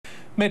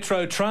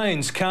Metro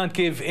Trains can't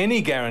give any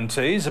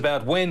guarantees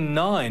about when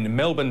 9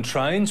 Melbourne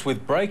trains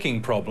with braking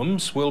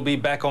problems will be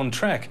back on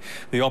track.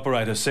 The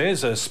operator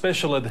says a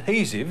special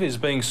adhesive is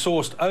being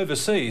sourced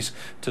overseas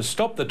to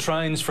stop the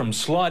trains from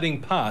sliding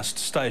past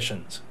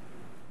stations.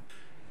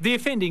 The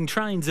offending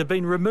trains have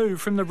been removed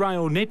from the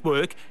rail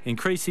network,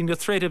 increasing the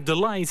threat of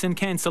delays and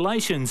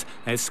cancellations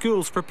as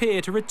schools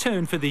prepare to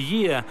return for the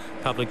year.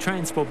 Public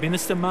Transport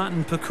Minister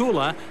Martin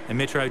Pakula and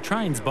Metro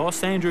Trains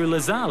boss Andrew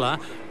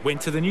Lazala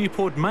went to the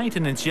Newport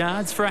maintenance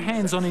yards for a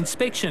hands-on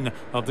inspection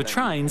of the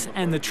trains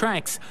and the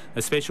tracks.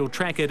 A special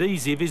track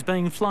adhesive is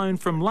being flown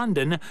from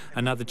London,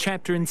 another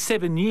chapter in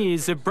 7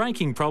 years of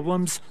braking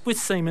problems with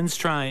Siemens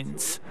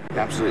trains.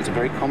 Absolutely, it's a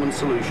very common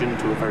solution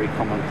to a very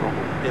common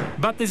problem. Yeah.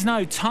 But there's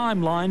no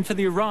timeline for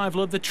the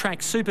arrival of the track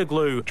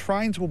superglue.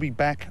 Trains will be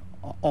back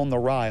on the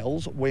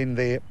rails when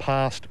they're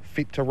past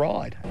fit to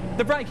ride.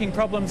 The braking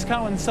problems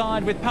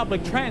coincide with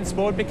public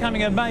transport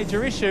becoming a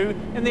major issue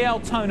in the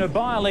Altona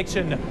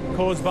by-election,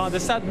 caused by the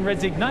sudden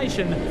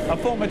resignation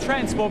of former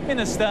Transport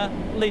Minister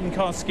Lynn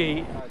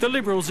Koski. The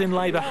Liberals in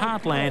Labor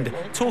heartland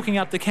talking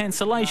up the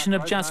cancellation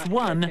of just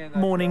one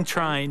morning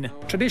train.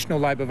 Traditional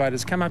Labor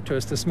voters come up to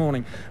us this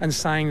morning and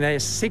saying they're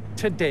sick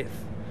to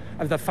death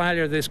of the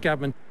failure of this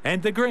government.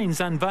 And the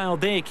Greens unveiled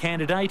their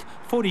candidate,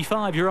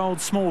 45-year-old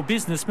small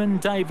businessman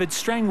David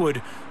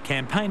Strangwood,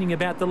 campaigning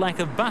about the lack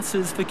of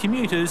buses for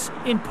commuters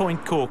in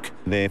Point Cook.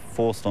 They're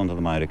forced onto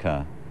the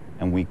motorcar,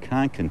 and we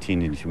can't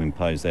continue to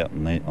impose that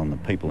on the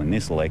people in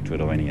this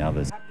electorate or any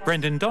others.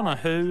 Brendan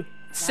Donahue,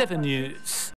 7 News.